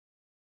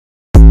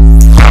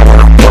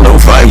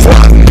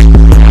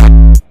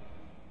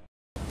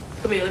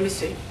let me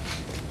see.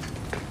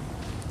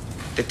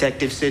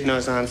 Detective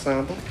Sidnor's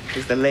Ensemble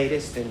is the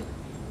latest in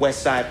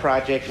West Side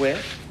project wear.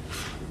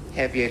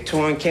 Have your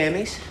torn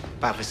camis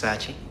by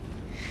Versace.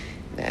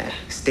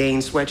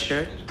 Stained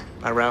sweatshirt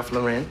by Ralph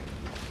Lauren.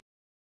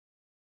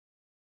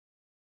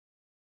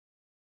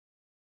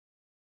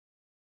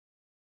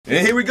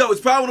 And here we go. It's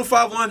Power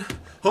 105.1,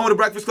 home of the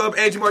Breakfast Club.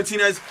 Angie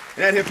Martinez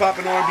and that hip-hop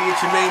and R&B.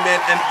 It's your main man,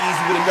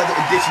 EmEz, with another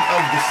edition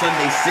of the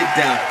Sunday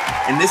Sit-Down.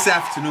 And this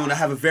afternoon, I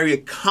have a very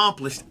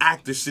accomplished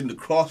actor sitting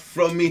across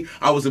from me.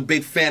 I was a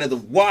big fan of The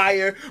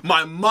Wire.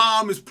 My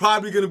mom is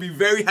probably going to be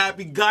very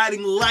happy.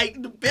 Guiding light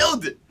in the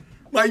building.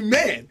 My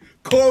man,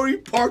 Corey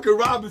Parker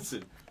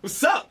Robinson.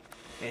 What's up?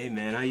 Hey,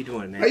 man. How you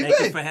doing, man? How you Thank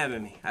been? you for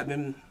having me. I've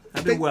been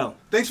well.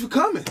 Thanks for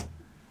coming.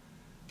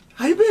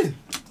 How you been?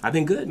 I've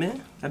been good,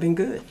 man. I've been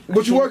good.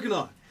 What you working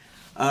on?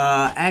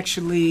 I'm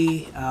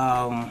actually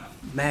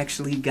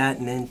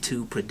gotten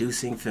into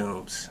producing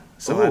films.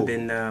 So I've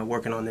been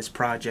working on this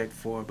project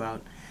for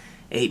about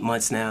 8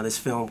 months now. This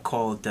film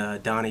called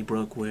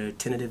Donnybrook. We're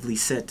tentatively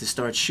set to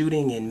start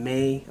shooting in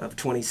May of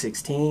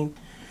 2016.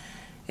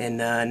 And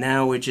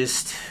now we're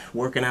just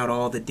working out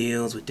all the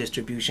deals with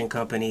distribution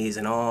companies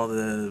and all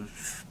the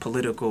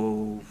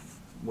political,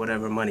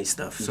 whatever, money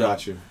stuff. So,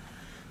 Got you.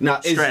 Now,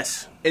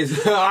 stress.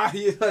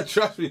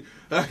 Trust me,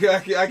 I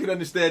can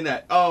understand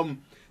that.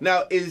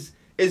 Now, is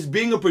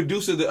being a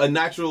producer a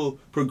natural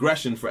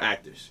progression for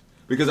actors?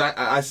 Because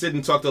I sit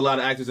and talk to a lot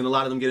of actors, and a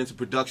lot of them get into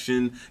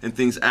production and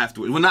things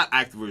afterwards. Well, not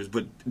afterwards,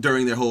 but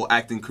during their whole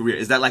acting career.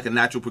 Is that like a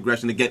natural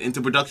progression to get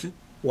into production?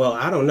 Well,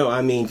 I don't know.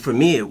 I mean, for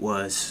me it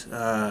was,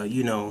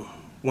 you know,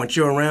 once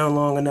you're around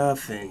long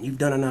enough and you've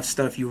done enough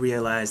stuff, you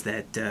realize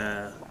that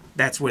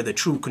that's where the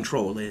true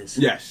control is.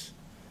 Yes.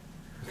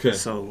 Okay.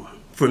 So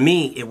for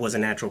me, it was a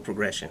natural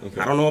progression.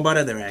 Okay. I don't know about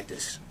other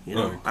actors. You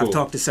know, right, cool. I've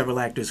talked to several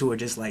actors who are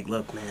just like,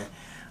 look, man,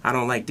 I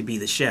don't like to be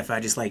the chef. I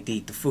just like to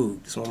eat the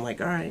food. So I'm like,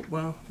 all right,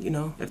 well, you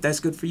know, if that's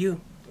good for you.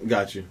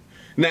 Got you.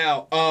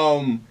 Now,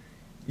 how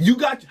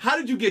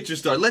did you get your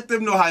start? Let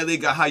them know how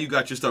you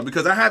got your start,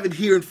 because I have it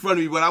here in front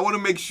of me, but I want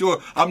to make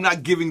sure I'm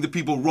not giving the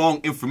people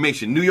wrong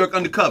information. New York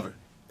Undercover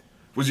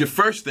was your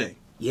first thing.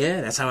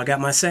 Yeah, that's how I got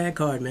my SAG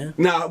card, man.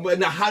 Now,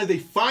 how did they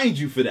find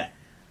you for that?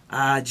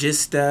 I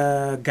just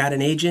got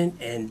an agent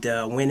and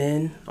went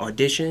in,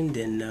 auditioned,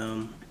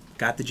 and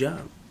got the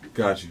job.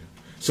 Got you.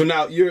 So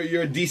now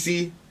you're a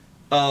DC.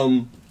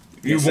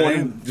 You're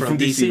born from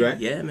DC, right?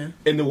 Yeah, man.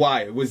 In The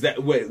Wire, was that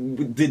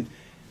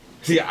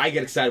See, I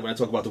get excited when I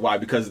talk about The Wire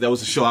because that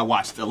was a show I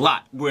watched a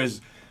lot.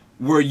 Whereas,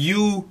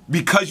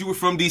 because you were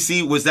from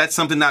DC, was that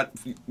something that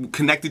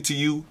connected to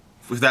you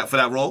for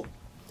that role?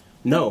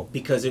 No,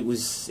 because it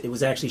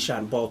was actually shot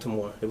in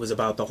Baltimore. It was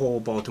about the whole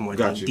Baltimore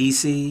thing.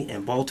 DC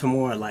and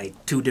Baltimore are like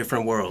two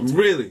different worlds.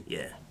 Really?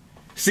 Yeah.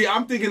 See,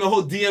 I'm thinking the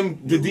whole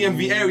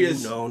DMV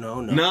areas. No.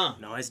 Nah.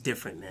 No, it's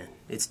different, man.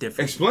 It's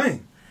different.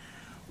 Explain.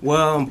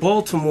 Well, in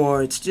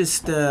Baltimore, it's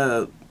just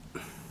well,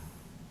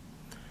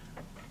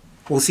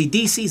 see,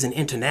 DC's an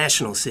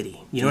international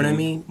city. You know what I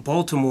mean?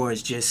 Baltimore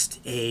is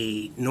just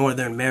a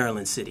northern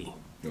Maryland city.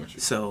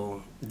 Gotcha.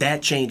 So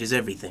that changes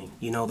everything.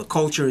 You know, the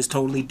culture is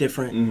totally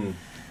different.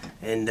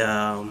 And,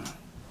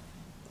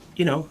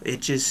 you know,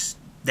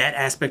 that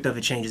aspect of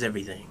it changes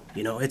everything.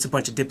 You know, it's a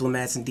bunch of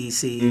diplomats in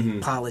D.C.,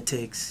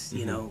 politics,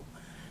 you know.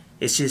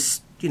 It's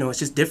just, you know, it's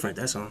just different,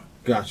 that's all.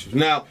 Got you.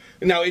 Now,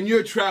 in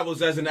your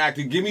travels as an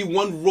actor, give me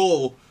one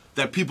role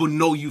that people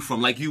know you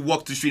from. Like, you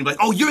walk the street and be like,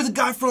 oh, you're the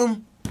guy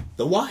from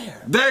The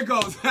Wire. There it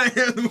goes.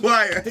 The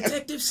Wire.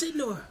 Detective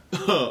Sidnor.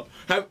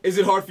 Is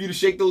it hard for you to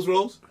shake those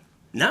roles?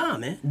 Nah,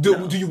 man.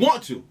 Do you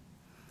want to?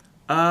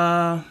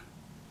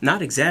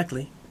 Not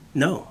exactly.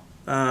 No.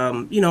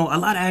 You know, a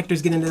lot of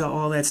actors get into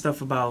all that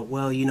stuff about,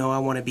 well, you know, I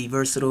want to be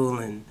versatile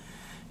and,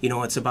 you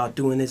know, it's about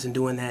doing this and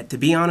doing that. To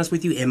be honest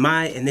with you,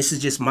 and this is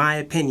just my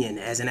opinion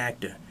as an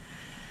actor,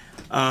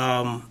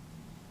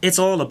 it's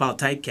all about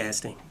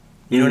typecasting.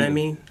 You know what I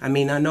mean? I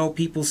mean, I know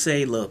people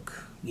say,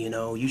 look, you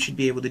know, you should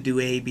be able to do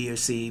A, B, or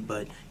C,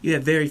 but you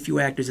have very few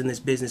actors in this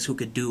business who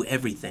could do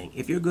everything.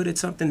 If you're good at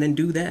something, then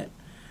do that.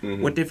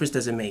 What difference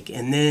does it make?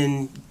 And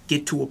then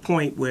get to a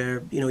point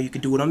where, you know, you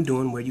could do what I'm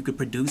doing, where you could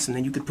produce, and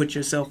then you could put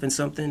yourself in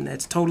something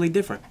that's totally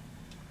different.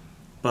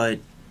 But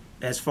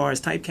as far as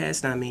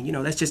typecasting, I mean, you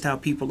know, that's just how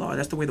people are.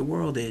 That's the way the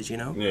world is, you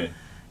know? Yeah.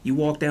 You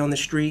walk down the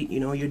street,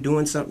 you know, you're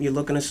doing something, you're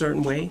looking a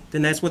certain way,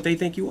 then that's what they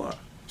think you are.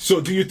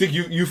 So do you think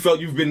you felt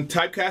you've been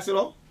typecast at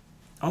all?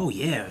 Oh,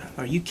 yeah.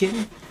 Are you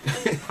kidding?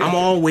 I'm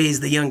always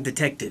the young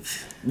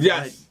detective.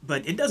 Yes.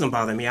 But it doesn't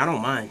bother me. I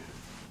don't mind.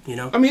 You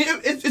know? I mean,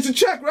 it's a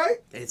check, right?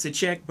 It's a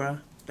check, bro.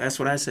 That's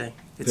what I say.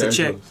 It's a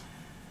check.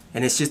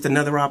 And it's just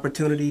another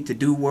opportunity to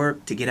do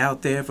work, to get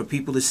out there, for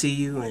people to see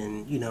you,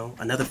 and, you know,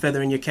 another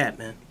feather in your cap,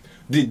 man.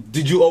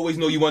 Did you always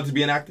know you wanted to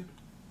be an actor?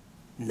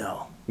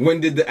 No.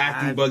 When did the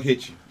acting bug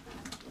hit you?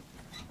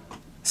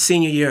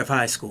 Senior year of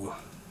high school.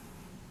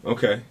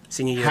 Okay.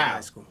 Senior year of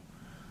high school.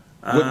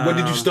 What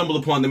did you stumble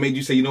upon that made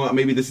you say, you know what,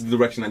 maybe this is the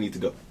direction I need to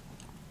go?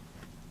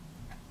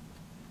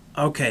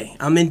 Okay,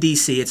 I'm in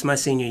D.C. It's my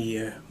senior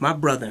year. My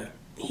brother,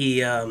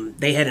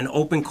 they had an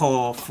open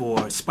call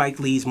for Spike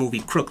Lee's movie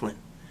Crooklyn.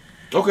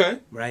 Okay.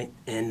 Right,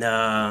 and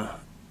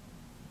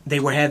they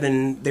were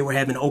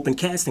having open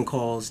casting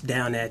calls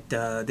down at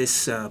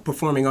this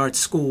performing arts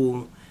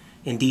school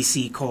in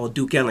D.C. called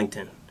Duke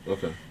Ellington.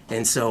 Okay.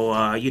 And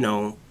so, you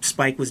know,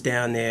 Spike was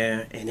down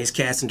there, and his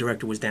casting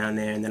director was down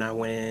there, and then I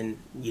went in,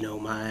 you know,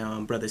 my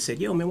brother said,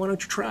 yo, man, why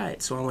don't you try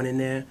it? So I went in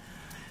there,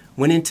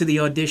 went into the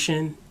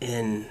audition,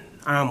 and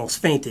I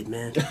almost fainted,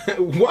 man.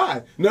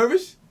 Why?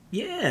 Nervous?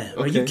 Yeah.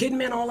 Okay. Are you kidding,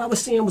 man? All I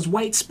was seeing was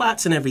white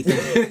spots and everything.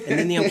 And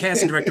then the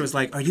casting director was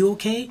like, are you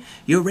okay?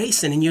 You're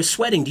racing and you're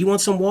sweating. Do you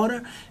want some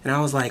water? And I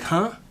was like,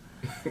 huh?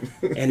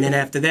 And then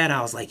after that,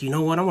 I was like, you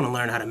know what? I want to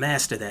learn how to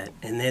master that.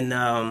 And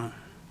then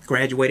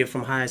graduated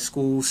from high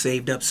school,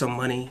 saved up some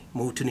money,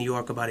 moved to New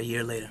York about a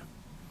year later.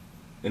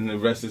 And the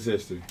rest is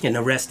history. And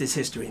the rest is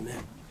history,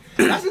 man.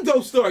 That's a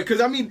dope story,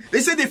 because, I mean,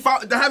 they said they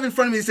have in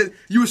front of me, they said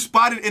you were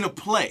spotted in a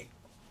play.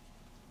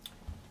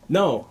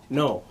 No,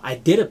 I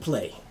did a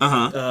play.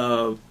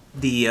 Uh-huh.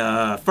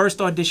 The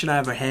first audition I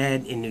ever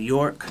had in New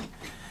York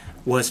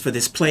was for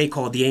this play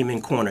called The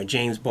Amen Corner,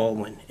 James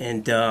Baldwin.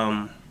 And,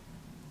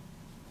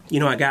 you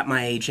know, I got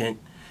my agent,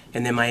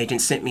 and then my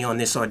agent sent me on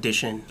this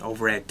audition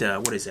over at,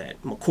 what is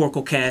that,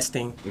 McCorkle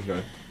Casting.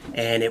 Okay.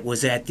 And it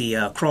was at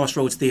the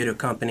Crossroads Theater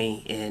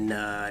Company in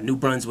New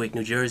Brunswick,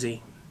 New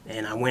Jersey.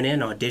 And I went in,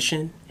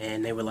 auditioned,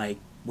 and they were like,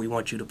 we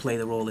want you to play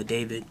the role of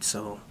David.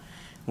 So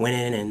went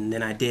in, and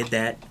then I did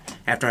that.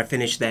 After I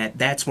finished that,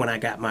 that's when I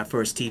got my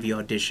first TV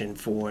audition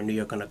for New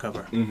York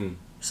Undercover. Mm-hmm.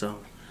 So,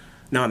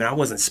 no, I mean, I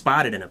wasn't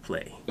spotted in a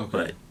play, okay,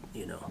 but,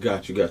 you know.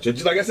 Gotcha.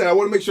 Just like I said, I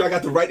want to make sure I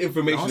got the right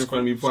information in front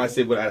of me before I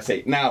say what I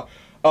say. Now,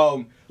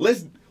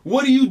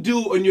 what do you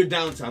do in your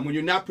downtime when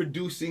you're not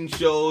producing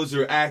shows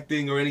or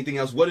acting or anything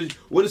else? What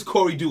does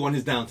Corey do on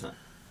his downtime?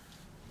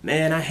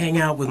 Man, I hang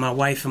out with my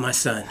wife and my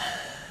son.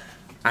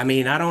 I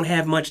mean, I don't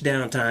have much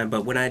downtime,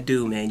 but when I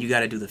do, man, you got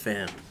to do the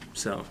fam.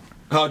 So.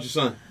 How old's your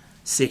son?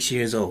 6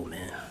 years old,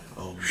 man.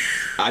 Oh,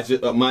 I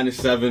just mine is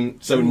seven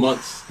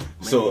months. Man.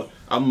 So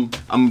I'm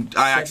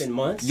 7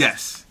 months.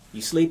 Yes.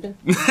 You sleeping?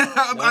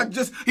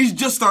 He's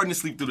just starting to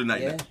sleep through the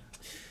night.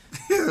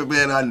 Yeah.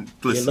 Man,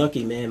 listen. You're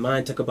lucky, man.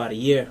 Mine took about a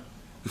year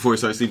before he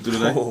started sleeping through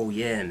the night. Oh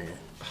yeah, man.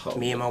 Oh.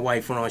 Me and my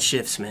wife were on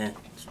shifts, man.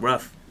 It's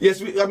rough.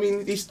 Yes, I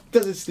mean he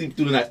doesn't sleep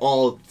through the night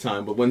all the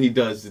time, but when he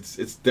does,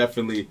 it's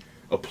definitely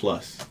a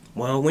plus.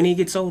 Well, when he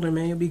gets older,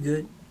 man, he'll be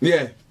good.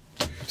 Yeah.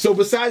 So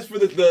besides for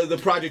the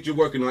project you're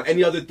working on,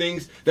 any other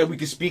things that we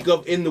could speak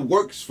of in the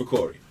works for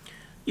Corey?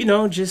 You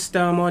know, just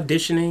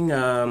auditioning.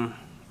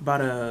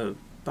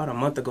 About a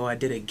month ago, I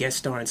did a guest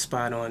starring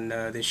spot on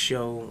this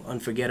show,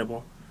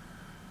 Unforgettable.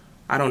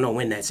 I don't know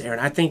when that's airing.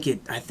 I think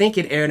it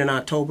aired in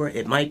October.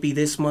 It might be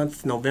this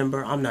month,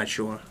 November. I'm not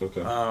sure.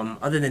 Okay.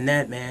 Other than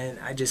that, man,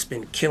 I just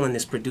been killing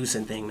this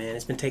producing thing, man.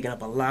 It's been taking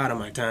up a lot of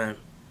my time.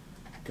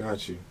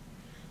 Got you.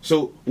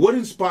 So, what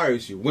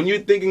inspires you when you're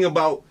thinking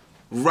about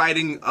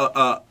writing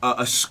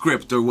a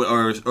script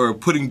or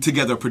putting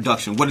together a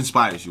production? What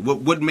inspires you?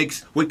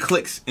 What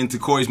clicks into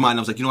Corey's mind?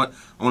 I was like, you know what?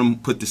 I want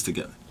to put this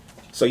together.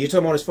 So you're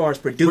talking about as far as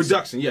producing?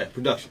 Production, yeah,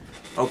 production.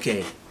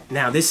 Okay.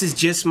 Now, this is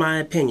just my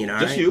opinion, all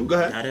right? Just you,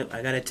 go ahead.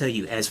 I gotta tell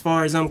you, as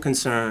far as I'm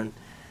concerned,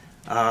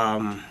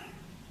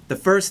 the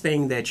first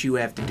thing that you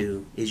have to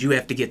do is you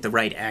have to get the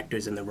right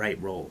actors in the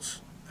right roles.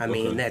 I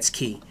mean, that's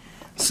key.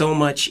 So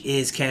much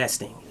is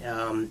casting.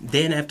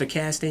 Then after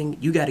casting,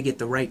 you got to get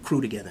the right crew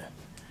together.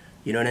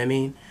 You know what I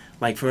mean?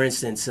 Like, for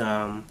instance,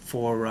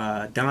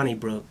 for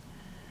Donnybrook,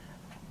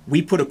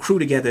 we put a crew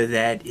together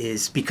that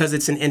is, because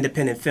it's an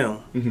independent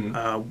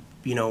film,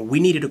 you know, we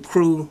needed a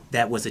crew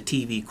that was a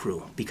TV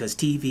crew, because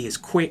TV is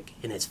quick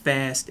and it's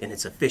fast and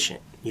it's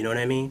efficient. You know what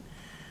I mean?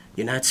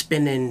 You're not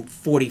spending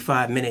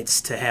 45 minutes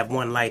to have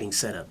one lighting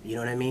setup. You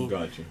know what I mean?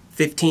 Gotcha.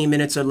 15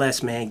 minutes or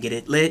less, man. Get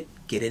it lit,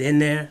 get it in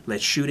there,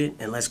 let's shoot it,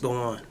 and let's go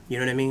on. You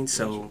know what I mean?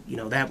 So, you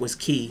know, that was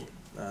key.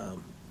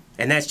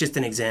 And that's just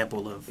an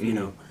example of, you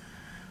know,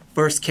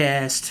 first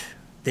cast,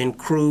 then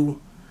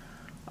crew,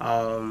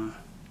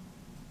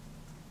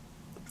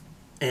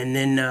 and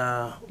then,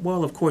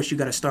 well, of course, you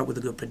got to start with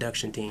a good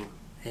production team.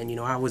 And, you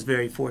know, I was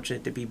very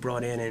fortunate to be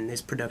brought in, and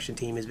this production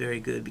team is very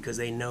good because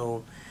they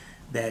know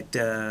that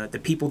the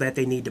people that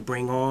they need to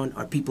bring on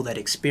are people that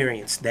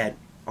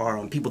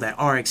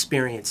are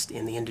experienced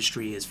in the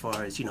industry as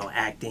far as, you know,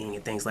 acting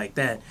and things like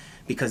that.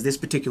 Because this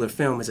particular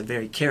film is a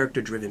very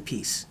character-driven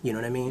piece. You know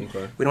what I mean?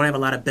 Okay. We don't have a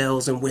lot of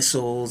bells and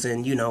whistles,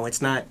 and, you know,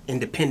 it's not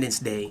Independence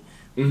Day,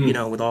 you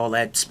know, with all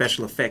that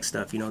special effects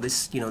stuff. You know,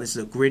 this is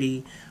a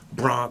gritty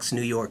Bronx,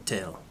 New York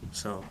tale.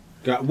 So,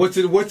 what's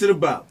it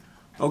about?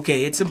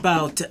 Okay, it's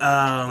about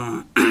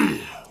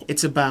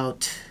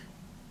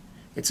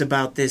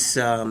this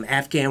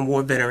Afghan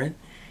war veteran.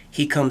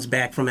 He comes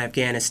back from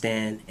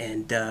Afghanistan,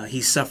 and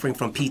he's suffering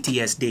from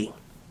PTSD.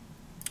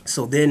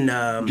 So then,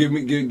 give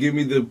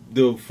me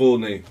the full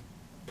name.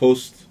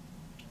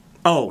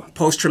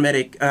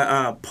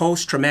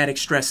 Post-traumatic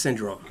stress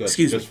syndrome. Okay,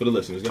 Excuse me. Just for the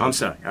listeners. I'm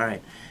sorry. All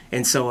right.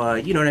 And so,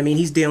 you know what I mean?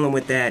 He's dealing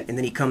with that, and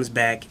then he comes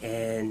back,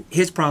 and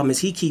his problem is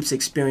he keeps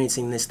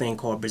experiencing this thing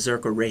called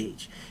berserker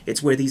rage.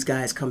 It's where these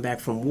guys come back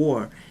from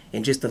war,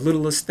 and just the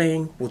littlest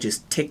thing will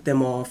just tick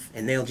them off,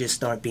 and they'll just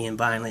start being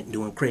violent and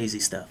doing crazy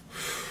stuff.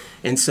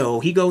 And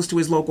so he goes to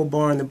his local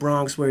bar in the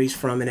Bronx where he's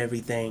from and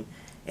everything,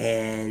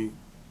 and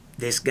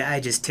this guy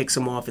just ticks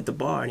him off at the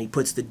bar, and he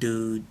puts the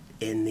dude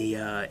in the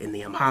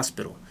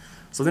hospital.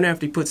 So then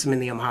after he puts him in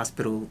the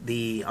hospital,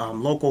 the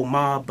local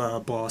mob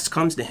boss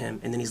comes to him,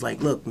 and then he's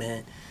like, look,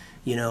 man,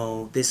 you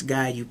know, this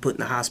guy you put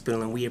in the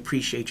hospital, and we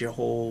appreciate your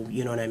whole,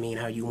 you know what I mean,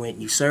 how you went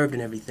and you served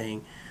and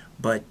everything,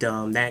 but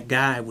that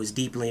guy was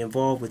deeply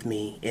involved with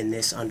me in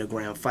this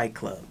underground fight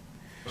club.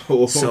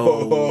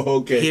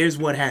 So here's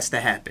what has to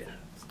happen.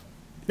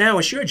 Now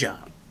it's your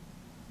job.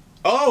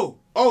 Oh,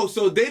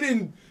 so they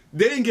didn't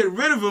get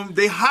rid of him.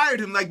 They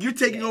hired him. Like, you're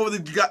taking over the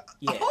guy.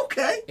 Yeah.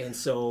 Okay. And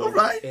so, all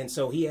right. And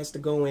so he has to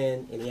go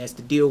in and he has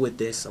to deal with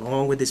this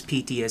along with his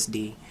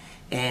PTSD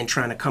and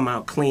trying to come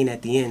out clean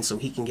at the end so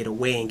he can get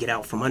away and get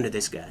out from under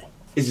this guy.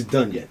 Is it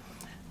done yet?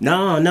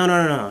 No.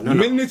 The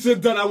minute it's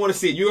done, I want to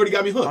see it. You already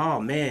got me hooked. Oh,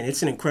 man.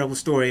 It's an incredible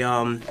story.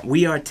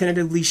 We are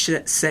tentatively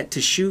set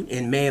to shoot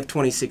in May of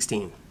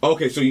 2016.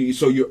 Okay, so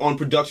you're on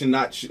production,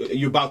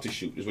 you're about to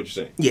shoot, is what you're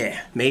saying?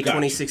 Yeah, May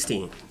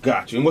 2016.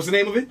 Got you. And what's the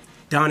name of it?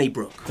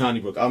 Donnybrook.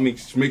 Donnybrook. I'll make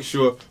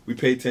sure we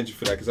pay attention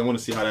for that because I want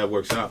to see how that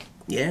works out.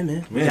 Yeah,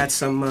 man. We got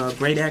some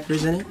great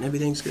actors in it, and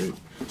everything's good.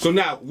 So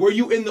now, were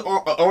you in the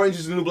Orange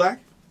is the New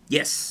Black?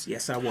 Yes,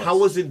 I was. How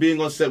was it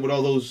being on set with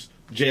all those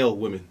jail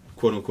women,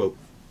 quote unquote?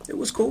 It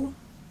was cool.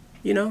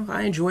 You know,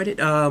 I enjoyed it.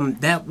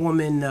 That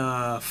woman,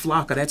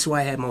 Flocka, that's who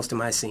I had most of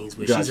my scenes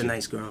with. She's a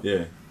nice girl.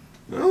 Yeah.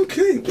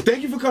 Okay. Well,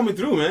 thank you for coming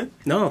through, man.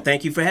 No,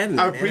 thank you for having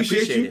me. I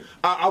appreciate you.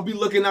 I'll be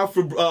looking out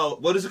for,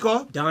 what is it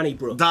called?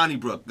 Donnybrook.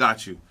 Donnybrook.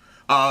 Got you.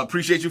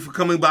 Appreciate you for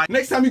coming by.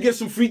 Next time you get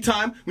some free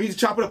time, we need to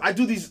chop it up. I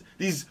do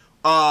these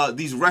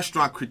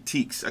restaurant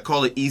critiques. I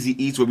call it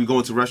Easy Eats, where we go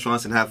into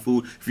restaurants and have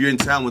food. If you're in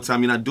town one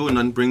time, you're not doing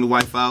nothing, bring the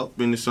wife out,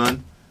 bring the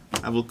son,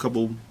 have a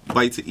couple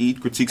bites to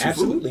eat, critique some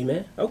food. Absolutely,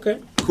 man. Okay.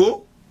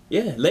 Cool?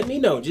 Yeah, let me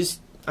know. Just,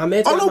 I'm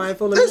at that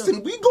mindful.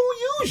 Listen, we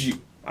gonna use you.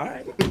 All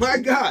right. My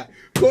God.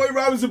 Corey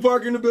Robinson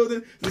Parker in the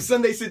building. The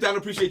Sunday Sit Down.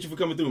 Appreciate you for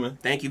coming through, man.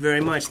 Thank you very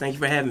much. Thank you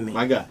for having me.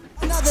 My God.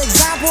 Another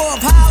example of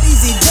how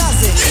easy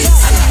does it.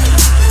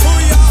 Who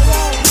y'all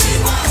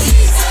want?